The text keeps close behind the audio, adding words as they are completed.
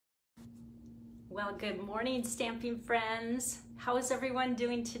Well, good morning, stamping friends. How is everyone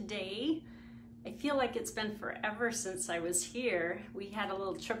doing today? I feel like it's been forever since I was here. We had a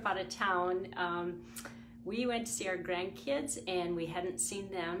little trip out of town. We went to see our grandkids and we hadn't seen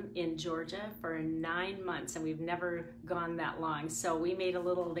them in Georgia for 9 months, and we've never gone that long. So we made a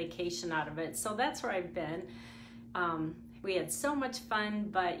little vacation out of it. So that's where I've been. We had so much fun,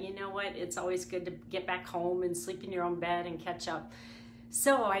 but you know what? It's always good to get back home and sleep in your own bed and catch up.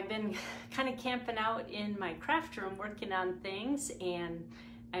 So I've been kind of camping out in my craft room working on things, and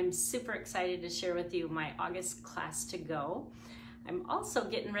I'm super excited to share with you my August class to go. I'm also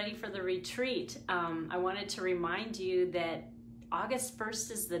getting ready for the retreat. I wanted to remind you that August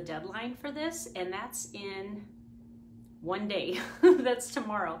 1st is the deadline for this, and that's in 1 day. That's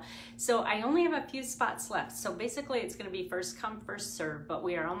tomorrow. So I only have a few spots left. So basically it's going to be first come, first serve, but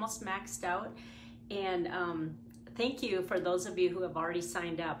we are almost maxed out. And thank you for those of you who have already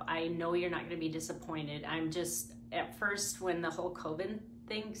signed up. I know you're not going to be disappointed. I'm just, at first when the whole COVID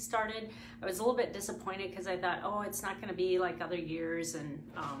thing started, I was a little bit disappointed because I thought, oh, it's not going to be like other years. And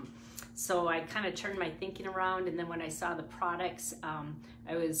so I kind of turned my thinking around. And then when I saw the products,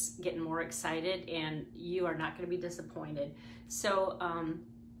 I was getting more excited, and you are not going to be disappointed. So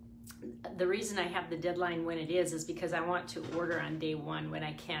the reason I have the deadline when it is because I want to order on day one when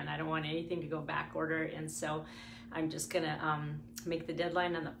I can. I don't want anything to go back order. And so I'm just gonna make the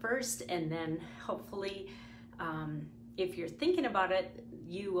deadline on the 1st, and then hopefully if you're thinking about it,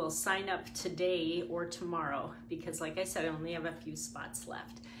 you will sign up today or tomorrow, because like I said, I only have a few spots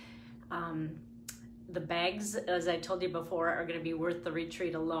left. The bags, as I told you before, are going to be worth the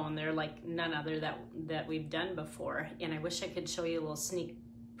retreat alone. They're like none other that we've done before, and I wish I could show you a little sneak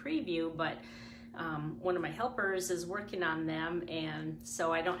preview, but one of my helpers is working on them, and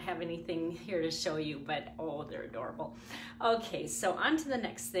so I don't have anything here to show you, but oh, they're adorable. Okay, so on to the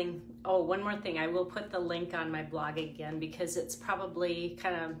next thing. Oh, one more thing. I will put the link on my blog again because it's probably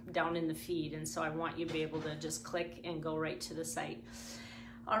kind of down in the feed, and so I want you to be able to just click and go right to the site.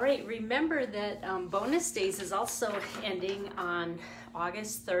 All right, remember that bonus days is also ending on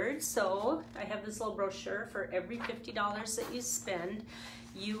August 3rd. So I have this little brochure. For every $50 that you spend,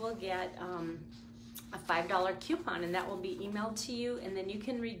 you will get a $5 coupon, and that will be emailed to you, and then you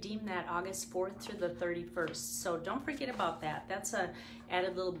can redeem that August 4th through the 31st. So don't forget about that. That's a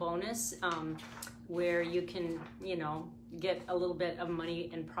added little bonus where you can, you know, get a little bit of money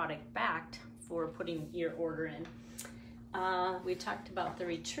and product back for putting your order in. We talked about the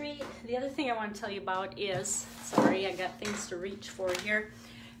retreat. The other thing I want to tell you about is, sorry, I got things to reach for here.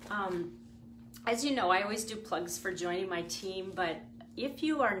 As you know, I always do plugs for joining my team, but if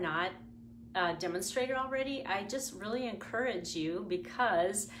you are not a demonstrator already, I just really encourage you,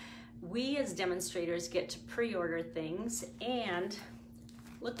 because we as demonstrators get to pre-order things, and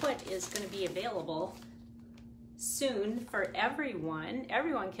look what is going to be available soon for everyone.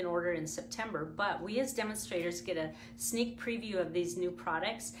 Everyone can order in September, but we as demonstrators get a sneak preview of these new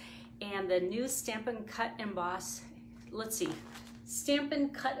products, and the new Stampin' Cut and Emboss, let's see,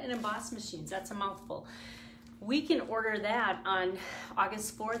 Stampin' Cut and Emboss machines, that's a mouthful. We can order that on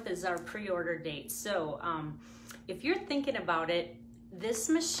August 4th as our pre-order date. So if you're thinking about it, this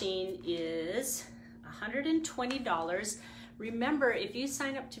machine is $120. Remember, if you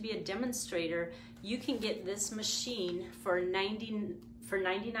sign up to be a demonstrator, you can get this machine for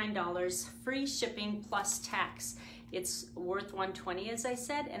 $99, free shipping plus tax. It's worth $120, as I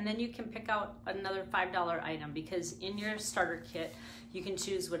said, and then you can pick out another $5 item, because in your starter kit, you can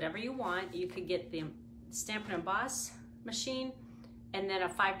choose whatever you want. You could get the Stampin' Emboss machine, and then a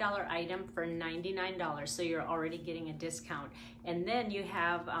 $5 item for $99, so you're already getting a discount. And then you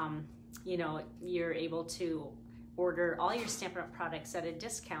have, you know, you're able to order all your Stampin' Up! Products at a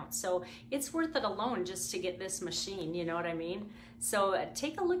discount. So it's worth it alone just to get this machine, you know what I mean? So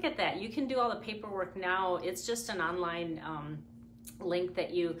take a look at that. You can do all the paperwork now. It's just an online link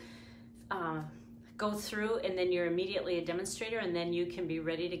that you go through, and then you're immediately a demonstrator, and then you can be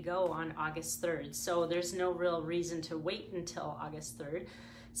ready to go on August 3rd. So there's no real reason to wait until August 3rd.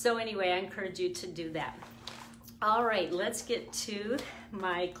 So anyway, I encourage you to do that. All right, let's get to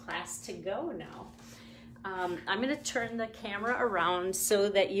my class to go now. I'm going to turn the camera around so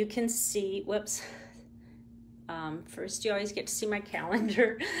that you can see, whoops, first you always get to see my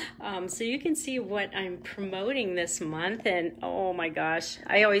calendar, so you can see what I'm promoting this month. And oh my gosh,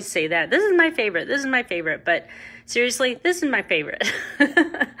 I always say that, this is my favorite, but seriously, this is my favorite.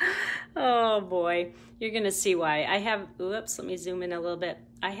 Oh boy, you're going to see why. I have, whoops, let me zoom in a little bit.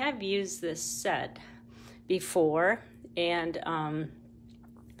 I have used this set before, and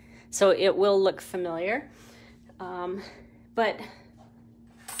so it will look familiar, but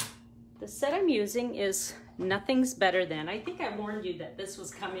The set I'm using is Nothing's Better Than. I think I warned you that this was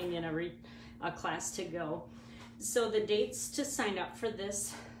coming in a class to go. So the dates to sign up for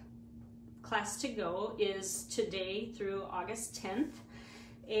this class to go is today through August 10th.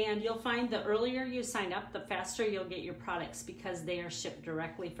 And you'll find the earlier you sign up, the faster you'll get your products because they are shipped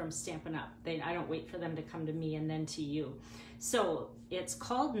directly from Stampin' Up. I don't wait for them to come to me and then to you. So it's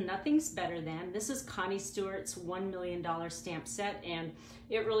called Nothing's Better Than. This is Connie Stewart's $1 million stamp set, and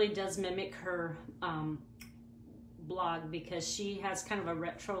it really does mimic her blog because she has kind of a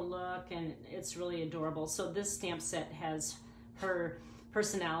retro look and it's really adorable. So this stamp set has her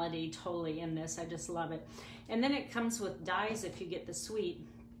personality totally in this. I just love it. And then it comes with dies if you get the suite.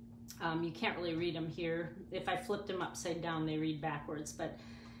 You can't really read them here. If I flipped them upside down, they read backwards, but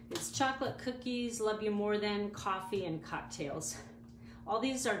it's chocolate cookies, love you more than, coffee, and cocktails. All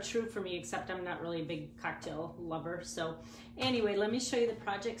these are true for me, except I'm not really a big cocktail lover. So anyway, let me show you the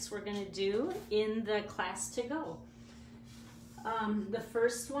projects we're gonna do in the class to go. The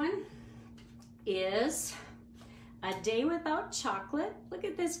first one is A Day Without Chocolate. Look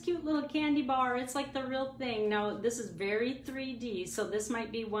at this cute little candy bar. It's like the real thing. Now, this is very 3D, so this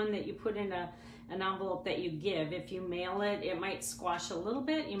might be one that you put in an envelope that you give. If you mail it, it might squash a little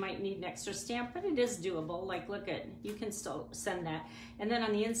bit. You might need an extra stamp, but it is doable. Like, look at, you can still send that. And then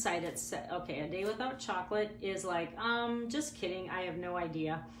on the inside, it's, okay, A Day Without Chocolate is like, just kidding, I have no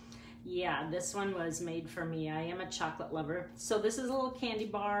idea. Yeah, this one was made for me. I am a chocolate lover. So this is a little candy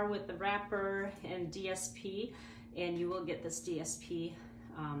bar with the wrapper and DSP. And you will get this DSP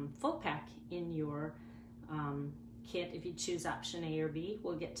full pack in your kit if you choose option A or B.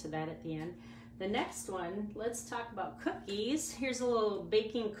 We'll get to that at the end. The next one, let's talk about cookies. Here's a little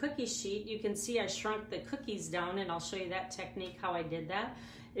baking cookie sheet. You can see I shrunk the cookies down, and I'll show you that technique, how I did that.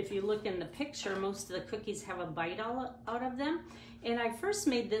 If you look in the picture, most of the cookies have a bite all out of them. And I first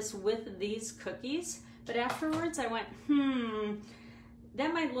made this with these cookies, but afterwards I went,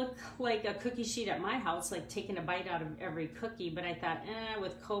 that might look like a cookie sheet at my house, like taking a bite out of every cookie, but I thought,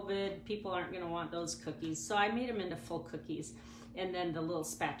 with COVID, people aren't gonna want those cookies. So I made them into full cookies. And then the little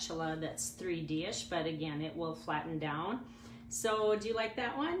spatula that's 3D-ish, but again, it will flatten down. So do you like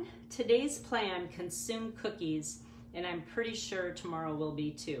that one? Today's plan, consume cookies, and I'm pretty sure tomorrow will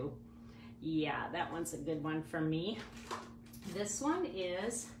be too. Yeah, that one's a good one for me. This one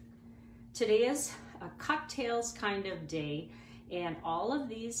is, today is a cocktails kind of day. And all of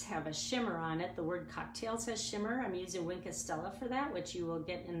these have a shimmer on it. The word cocktails has shimmer. I'm using Wink Estella for that, which you will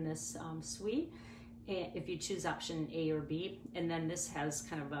get in this suite if you choose option A or B. And then this has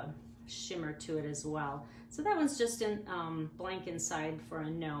kind of a shimmer to it as well. So that one's just in blank inside for a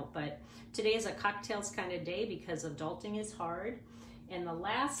note. But today is a cocktails kind of day because adulting is hard. And the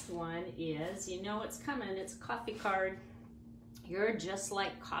last one is, you know it's coming, it's a coffee card. You're just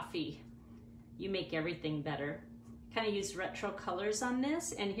like coffee. You make everything better. Kind of use retro colors on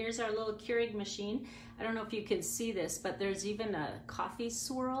this, and here's our little Keurig machine. I don't know if you can see this, but there's even a coffee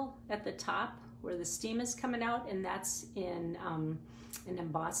swirl at the top where the steam is coming out, and that's in an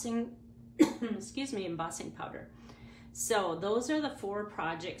embossing, excuse me, embossing powder. So those are the 4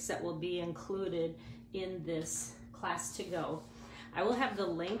 projects that will be included in this class to go. I will have the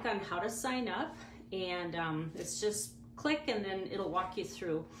link on how to sign up, and it's just click and then it'll walk you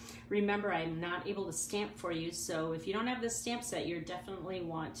through. Remember, I'm not able to stamp for you, so if you don't have this stamp set, you definitely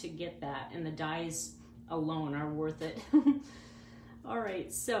want to get that, and the dies alone are worth it. All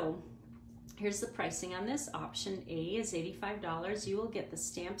right, so here's the pricing on this. Option A is $85. You will get the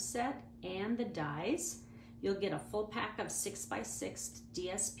stamp set and the dies. You'll get a full pack of 6x6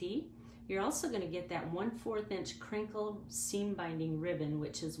 DSP. You're also going to get that 1/4 inch crinkle seam binding ribbon,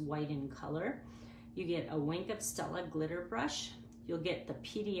 which is white in color. You get a Wink of Stella glitter brush. You'll get the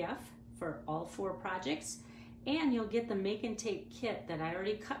PDF for all 4 projects, and you'll get the make and take kit that I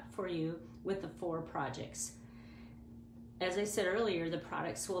already cut for you with the 4 projects. As I said earlier, the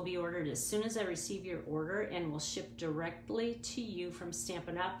products will be ordered as soon as I receive your order and will ship directly to you from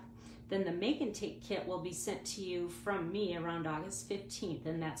Stampin' Up. Then the make and take kit will be sent to you from me around August 15th,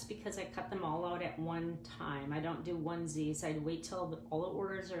 and that's because I cut them all out at one time. I don't do onesies. I wait till all the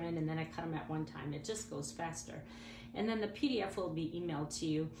orders are in and then I cut them at one time. It just goes faster. And then the PDF will be emailed to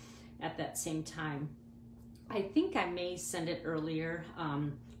you at that same time. I think I may send it earlier,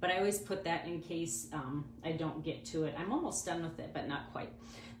 but I always put that in case I don't get to it. I'm almost done with it, but not quite.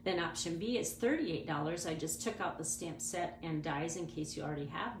 Then option B is $38. I just took out the stamp set and dies in case you already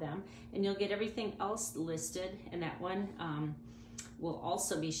have them, and you'll get everything else listed, and that one will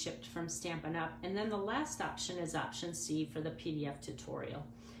also be shipped from Stampin' Up. And then the last option is option C for the PDF tutorial.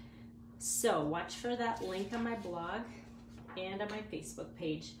 So watch for that link on my blog and on my Facebook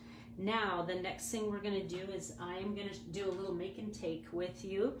page. Now, the next thing we're gonna do is I'm gonna do a little make and take with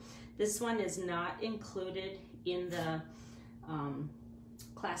you. This one is not included in the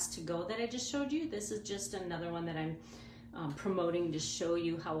class to go that I just showed you. This is just another one that I'm promoting to show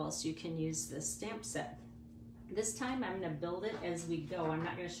you how else you can use this stamp set. This time I'm gonna build it as we go. I'm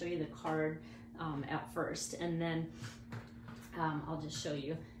not gonna show you the card at first, and then I'll just show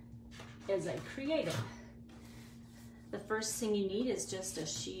you as I create it. The first thing you need is just a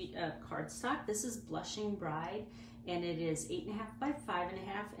sheet of cardstock. This is Blushing Bride, and it is 8.5 by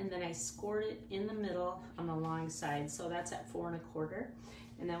 5.5, and then I scored it in the middle on the long side, so that's at 4 1/4.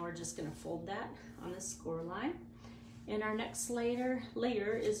 And then we're just gonna fold that on the score line. And our next layer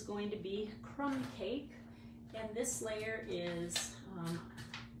is going to be Crumb Cake, and this layer is, I'm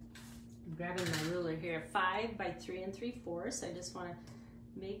grabbing my ruler here, 5 by 3 3/4. I just wanna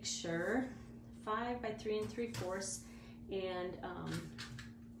make sure, 5 by 3 3/4. And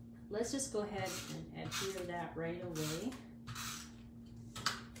let's just go ahead and adhere that right away.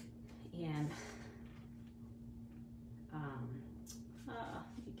 And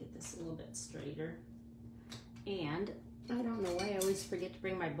let me get this a little bit straighter. And I don't know why I always forget to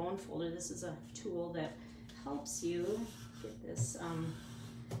bring my bone folder. This is a tool that helps you get this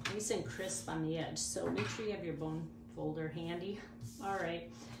nice and crisp on the edge. So make sure you have your bone folder handy. All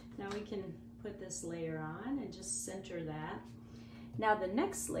right, now we can put this layer on and just center that. Now the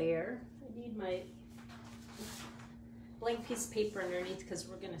next layer, I need my blank piece of paper underneath because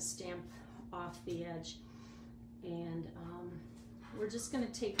we're gonna stamp off the edge. And we're just gonna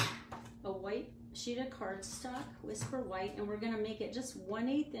take a white sheet of cardstock, Whisper White, and we're gonna make it just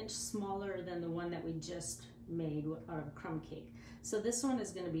 1/8 inch smaller than the one that we just made out of Crumb Cake. So this one is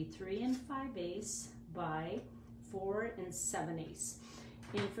gonna be 3 5/8 by 4 7/8.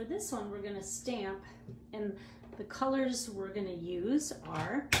 And for this one, we're gonna stamp, and the colors we're gonna use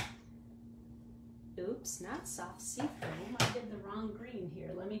are, oops, not soft seafoam. I did the wrong green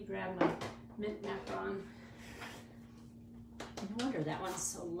here. Let me grab my mint macaron. No wonder that one's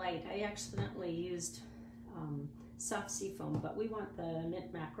so light. I accidentally used soft seafoam, but we want the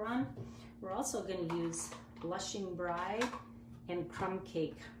mint macaron. We're also gonna use Blushing Bride and Crumb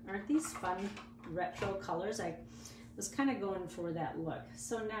Cake. Aren't these fun retro colors? I was kind of going for that look.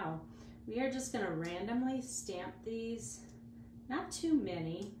 So now we are just going to randomly stamp these, not too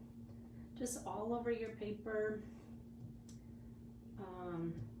many, just all over your paper.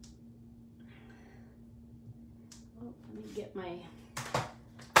 Let me get my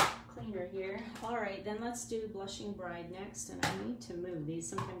cleaner here. All right, then let's do Blushing Bride next, and I need to move these.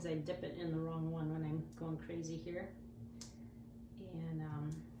 Sometimes I dip it in the wrong one when I'm going crazy here. And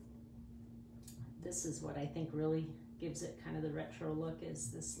this is what I think really gives it kind of the retro look, is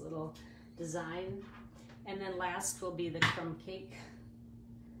this little design. And then last will be the Crumb Cake.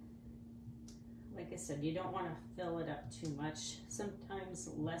 Like I said, you don't want to fill it up too much. Sometimes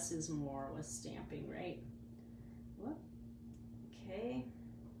less is more with stamping, right? Whoop. Okay.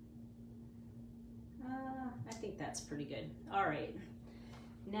 I think that's pretty good. All right.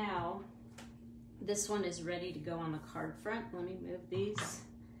 Now, this one is ready to go on the card front. Let me move these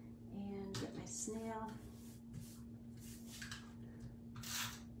and get my snail.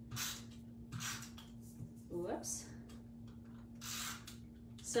 Whoops.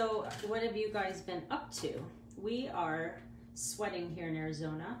 So what have you guys been up to? We are sweating here in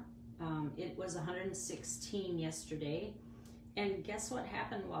Arizona. It was 116 yesterday. And guess what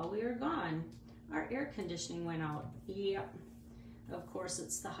happened while we were gone? Our air conditioning went out. Yep. Of course,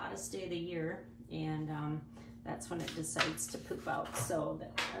 it's the hottest day of the year, and that's when it decides to poop out. So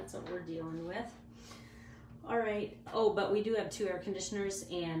that's what we're dealing with. All right. Oh, but we do have 2 air conditioners,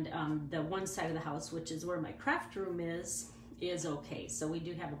 and the one side of the house, which is where my craft room is okay. So we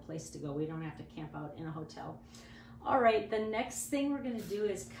do have a place to go. We don't have to camp out in a hotel. All right. The next thing we're going to do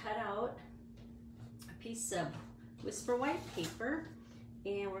is cut out a piece of Whisper White paper,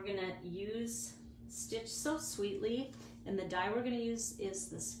 and we're going to use Stitch So Sweetly, and the die we're going to use is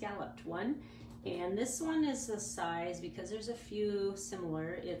the scalloped one. And this one is the size, because there's a few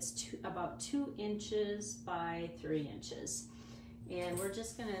similar, it's about 2 inches by 3 inches. And we're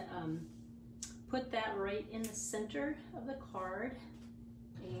just gonna put that right in the center of the card.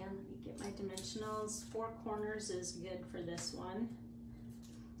 And let me get my dimensionals. 4 corners is good for this one.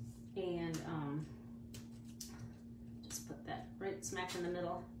 And just put that right smack in the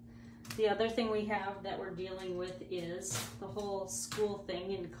middle. The other thing we have that we're dealing with is the whole school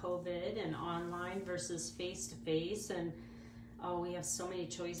thing in COVID and online versus face-to-face. And oh, we have so many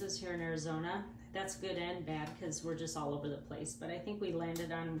choices here in Arizona. That's good and bad because we're just all over the place. But I think we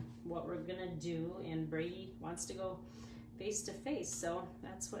landed on what we're gonna do, and Brady wants to go face to face, so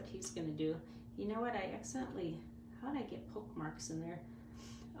that's what he's gonna do. You know what, I accidentally, how did I get poke marks in there?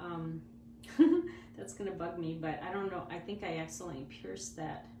 That's gonna bug me, but I don't know, I think I accidentally pierced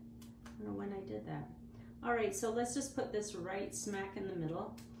that. I don't know when I did that. All right, so let's just put this right smack in the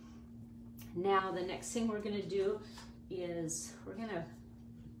middle. Now the next thing we're gonna do is we're gonna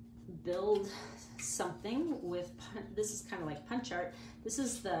build something with, this is kind of like punch art. This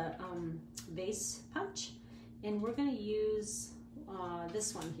is the vase punch, and we're gonna use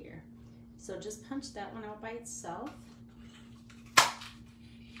this one here. So just punch that one out by itself.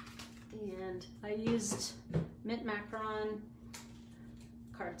 And I used mint macaron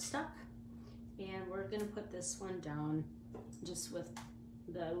cardstock, and we're gonna put this one down just with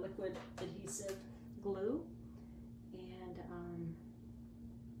the liquid adhesive glue, and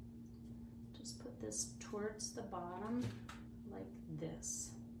just put this towards the bottom like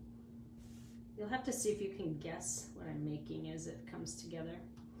this. You'll have to see if you can guess what I'm making as it comes together.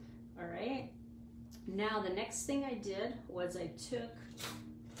 All right, now the next thing I did was I took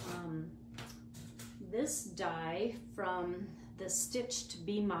this die from the Stitched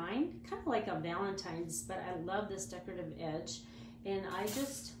Be Mine, kind of like a Valentine's, but I love this decorative edge, and I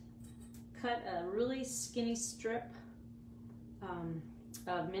just cut a really skinny strip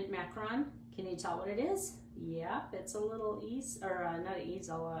of mint macaron. Can you tell what it is? Yep, it's a little easel, or not an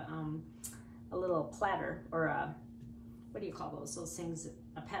easel, a little platter, or a, what do you call those things,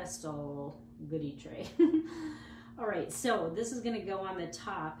 a pedestal goodie tray. All right, so this is gonna go on the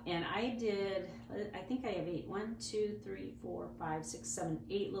top, and I think I have 8, 1, 2, 3, 4, 5, 6, 7,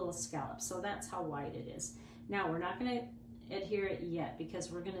 8 little scallops, so that's how wide it is. Now we're not gonna adhere it yet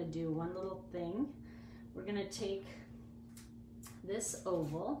because we're gonna do one little thing. We're gonna take this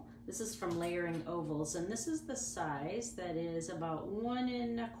oval. This is from Layering Ovals, and this is the size that is about 1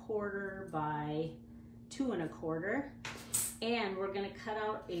 1/4 by 2 1/4, and we're gonna cut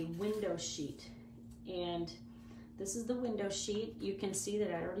out a window sheet, and this is the window sheet. You can see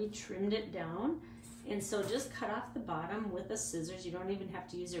that I already trimmed it down, and so just cut off the bottom with the scissors. You don't even have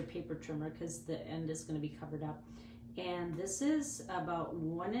to use your paper trimmer because the end is going to be covered up. And this is about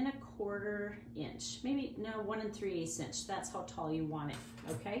 1 1/4 inch, maybe, no, 1 3/8 inch. That's how tall you want it,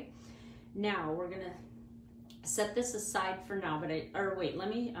 okay? Now we're gonna set this aside for now, but wait, let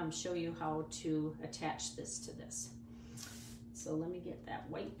me show you how to attach this to this. So let me get that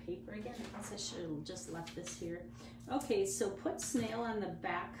white paper again. I guess I should have just left this here. Okay, so put snail on the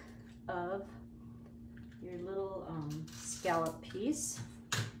back of your little scallop piece.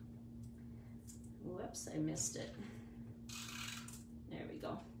 Whoops, I missed it. There we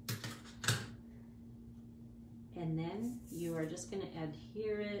go. And then you are just going to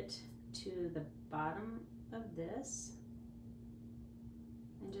adhere it to the bottom of this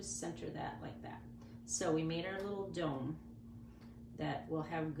and just center that like that. So we made our little dome that will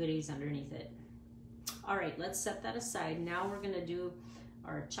have goodies underneath it. All right, let's set that aside. Now we're gonna do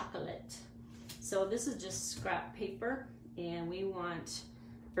our chocolate. So this is just scrap paper, and we want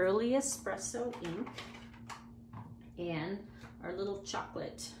early espresso ink and our little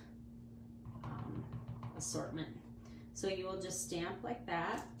chocolate assortment. So you will just stamp like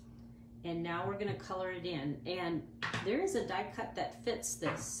that, and now we're gonna color it in. And there is a die cut that fits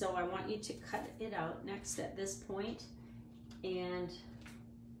this, so I want you to cut it out next at this point. And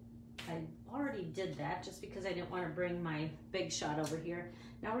I already did that just because I didn't want to bring my big shot over here.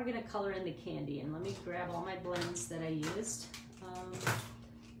 Now we're going to color in the candy, and let me grab all my blends that I used.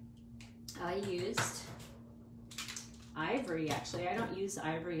 I used ivory, actually. I don't use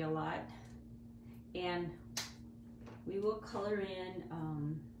ivory a lot. And we will color in,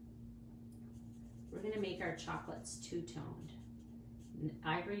 we're going to make our chocolates two-toned.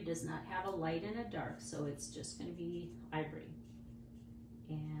 Ivory does not have a light and a dark, so it's just going to be ivory.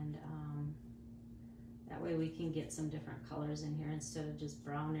 And that way we can get some different colors in here instead of just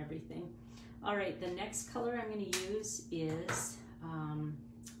brown everything. All right, the next color I'm going to use is,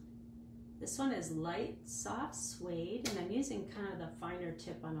 this one is light soft suede, and I'm using kind of the finer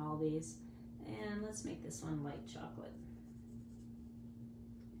tip on all these. And let's make this one light chocolate.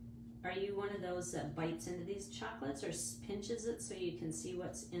 Are you one of those that bites into these chocolates or pinches it so you can see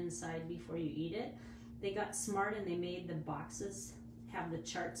what's inside before you eat it? They got smart and they made the boxes have the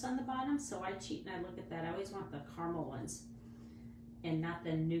charts on the bottom, so I cheat and I look at that. I always want the caramel ones and not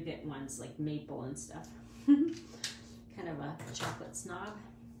the nougat ones like maple and stuff. Kind of a chocolate snob.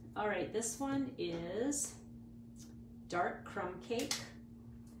 All right, this one is dark crumb cake.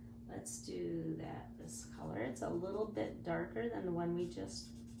 Let's do that, this color. It's a little bit darker than the one we just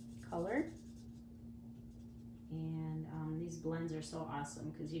colored. And these blends are so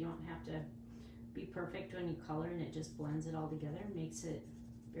awesome because you don't have to be perfect when you color, and it just blends it all together, makes it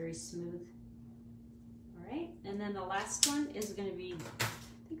very smooth. All right, and then the last one is going to be, I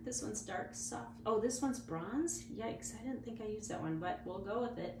think this one's dark soft. Oh, this one's bronze. Yikes, I didn't think I used that one, but we'll go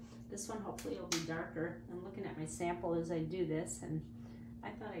with it. This one hopefully will be darker. I'm looking at my sample as I do this, and I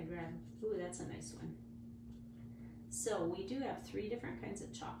thought I'd grab, ooh, that's a nice one. So we do have 3 different kinds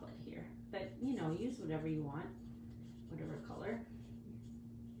of chocolate here, but you know, use whatever you want, whatever color.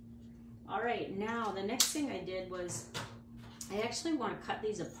 All right, now the next thing I did was, I actually want to cut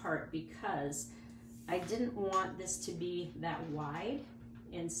these apart because I didn't want this to be that wide.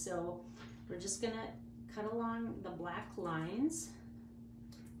 And so we're just gonna cut along the black lines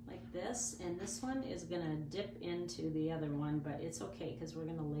like this. And this one is gonna dip into the other one, but it's okay because we're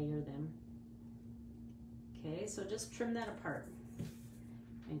gonna layer them. Okay, so just trim that apart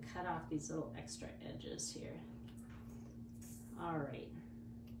and cut off these little extra edges here. All right.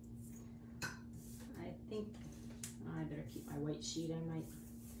 I think, oh, I better keep my white sheet. I might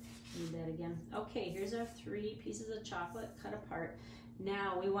need that again. Okay, here's our 3 pieces of chocolate cut apart.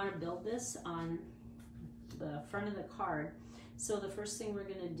 Now we want to build this on the front of the card. So the first thing we're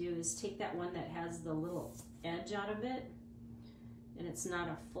going to do is take that one that has the little edge out of it, and it's not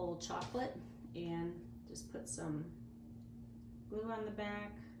a full chocolate, and just put some glue on the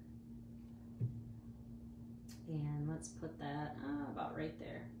back. And let's put that about right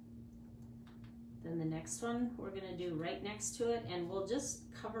there. Then the next one we're gonna do right next to it, and we'll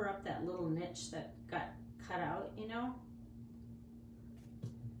just cover up that little niche that got cut out, you know,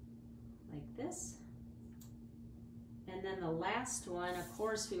 like this. And then the last one, of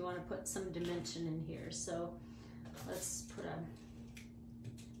course, we want to put some dimension in here. So let's put a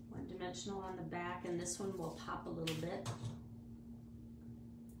 1 dimensional on the back, and this one will pop a little bit.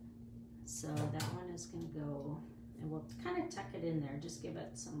 So that one is gonna go, and we'll kind of tuck it in there, just give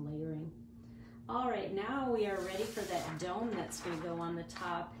it some layering. All right, now we are ready for that dome that's going to go on the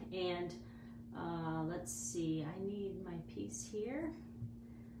top. And let's see, I need my piece here.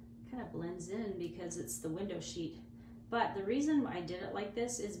 Kind of blends in because it's the window sheet. But the reason I did it like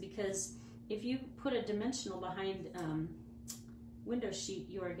this is because if you put a dimensional behind window sheet,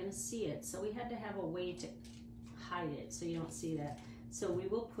 you are going to see it. So we had to have a way to hide it so you don't see that. So we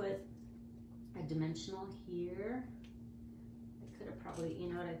will put a dimensional here. Could have probably, you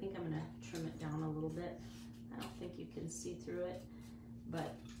know what, I think I'm gonna trim it down a little bit. I don't think you can see through it,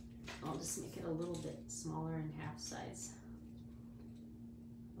 but I'll just make it a little bit smaller in half size.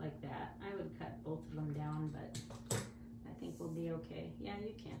 Like that. I would cut both of them down, but I think we'll be okay. Yeah,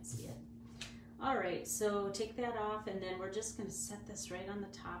 you can't see it. All right, so take that off, and then we're just gonna set this right on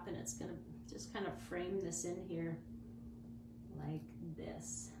the top, and it's gonna just kind of frame this in here like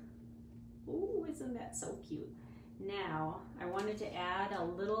this. Ooh, isn't that so cute? Now, I wanted to add a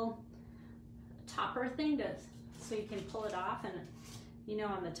little topper thing so you can pull it off, and you know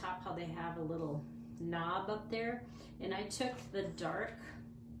on the top how they have a little knob up there, and I took the dark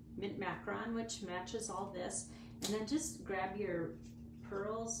mint macaron, which matches all this, and then just grab your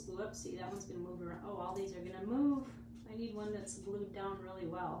pearls. Whoops, see, that one's gonna move around. Oh, all these are gonna move. I need one that's glued down really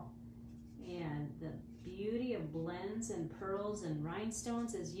well. And the beauty of blends and pearls and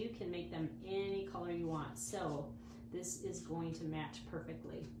rhinestones is you can make them any color you want. So this is going to match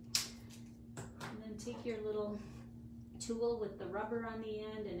perfectly. And then take your little tool with the rubber on the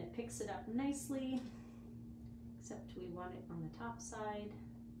end, and it picks it up nicely, except we want it on the top side.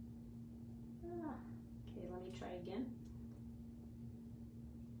 Okay, let me try again.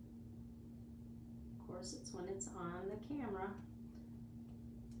 Of course, it's when it's on the camera.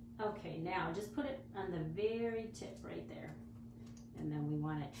 Okay, now just put it on the very tip right there. And then we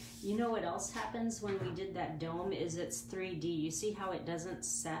want it. You know what else happens when we did that dome is it's 3D. You see how it doesn't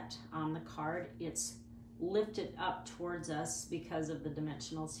set on the card? It's lifted up towards us because of the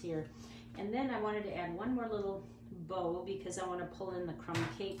dimensionals here. And then I wanted to add one more little bow because I want to pull in the crumb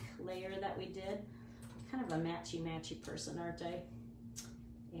cake layer that we did. Kind of a matchy-matchy person, aren't I?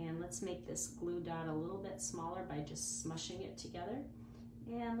 And let's make this glue dot a little bit smaller by just smushing it together.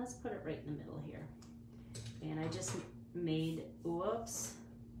 And let's put it right in the middle here. And I just made, whoops,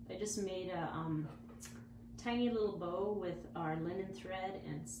 I just made a tiny little bow with our linen thread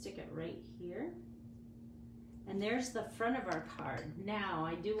and stick it right here. And there's the front of our card. Now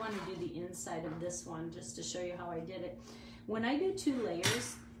I do want to do the inside of this one just to show you how I did it. When I do 2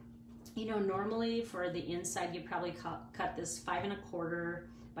 layers, you know, normally for the inside you probably cut this 5 1/4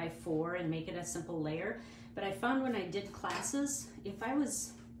 by 4 and make it a simple layer. But I found when I did classes, if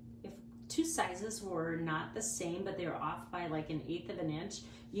two sizes were not the same, but they were off by like 1/8 of an inch.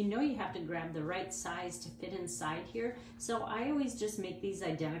 You know you have to grab the right size to fit inside here. So I always just make these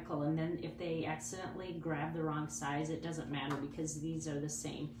identical, and then if they accidentally grab the wrong size, it doesn't matter because these are the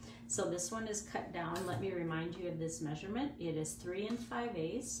same. So this one is cut down. Let me remind you of this measurement. It is 3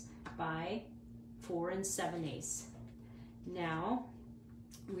 5/8 by 4 7/8. Now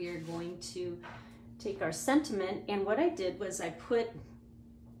we are going to take our sentiment, and what I did was I put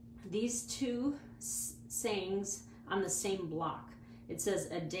these two sayings on the same block. It says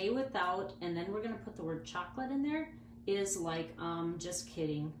a day without, and then we're gonna put the word chocolate in there, is like, just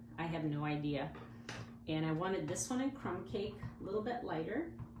kidding, I have no idea. And I wanted this one in crumb cake, a little bit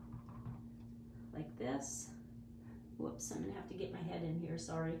lighter, like this. Whoops, I'm gonna have to get my head in here,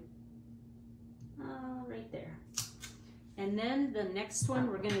 sorry. Right there. And then the next one,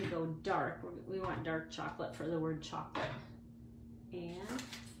 we're gonna go dark. We want dark chocolate for the word chocolate. And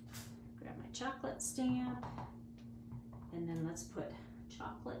grab my chocolate stamp. And then let's put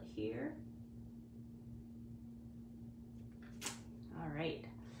chocolate here. All right.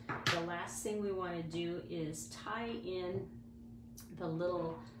 The last thing we want to do is tie in the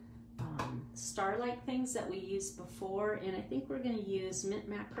little star-like things that we used before. And I think we're going to use mint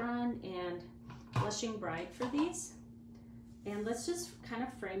macaron and blushing bride for these. And let's just kind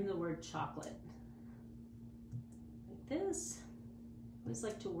of frame the word chocolate like this. I always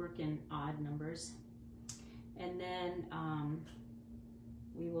like to work in odd numbers. And then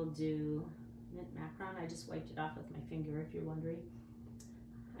we will do mint macaron. I just wiped it off with my finger if you're wondering.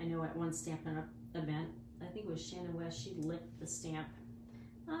 I know at one Stampin' Up event, I think it was Shannon West, she licked the stamp.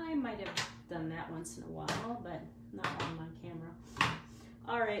 I might have done that once in a while, but not while I'm on camera.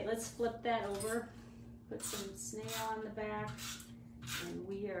 All right, let's flip that over. Put some snail on the back, and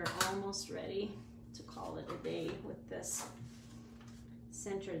we are almost ready to call it a day with this.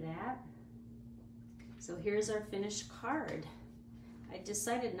 Center that. So here's our finished card. I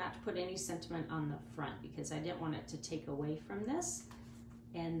decided not to put any sentiment on the front because I didn't want it to take away from this.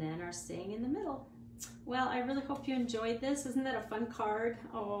 And then our saying in the middle. Well, I really hope you enjoyed this. Isn't that a fun card?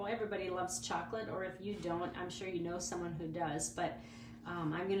 Oh, everybody loves chocolate, or if you don't, I'm sure you know someone who does. But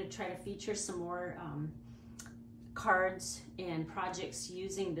I'm gonna try to feature some more cards and projects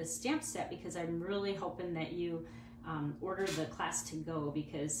using this stamp set, because I'm really hoping that you order the class to go,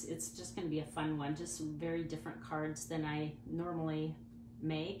 because it's just going to be a fun one. Just very different cards than I normally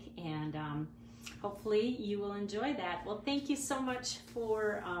make, and hopefully you will enjoy that. Well, thank you so much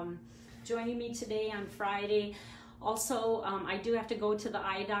for joining me today on Friday. Also, I do have to go to the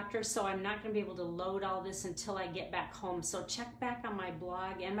eye doctor, so I'm not going to be able to load all this until I get back home. So check back on my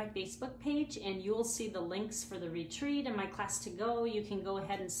blog and my Facebook page, and you'll see the links for the retreat and my class to go. You can go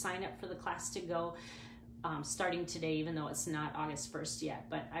ahead and sign up for the class to go starting today, even though it's not August 1st yet,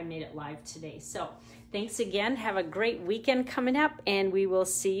 but I made it live today. So thanks again. Have a great weekend coming up, and we will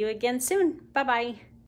see you again soon. Bye-bye.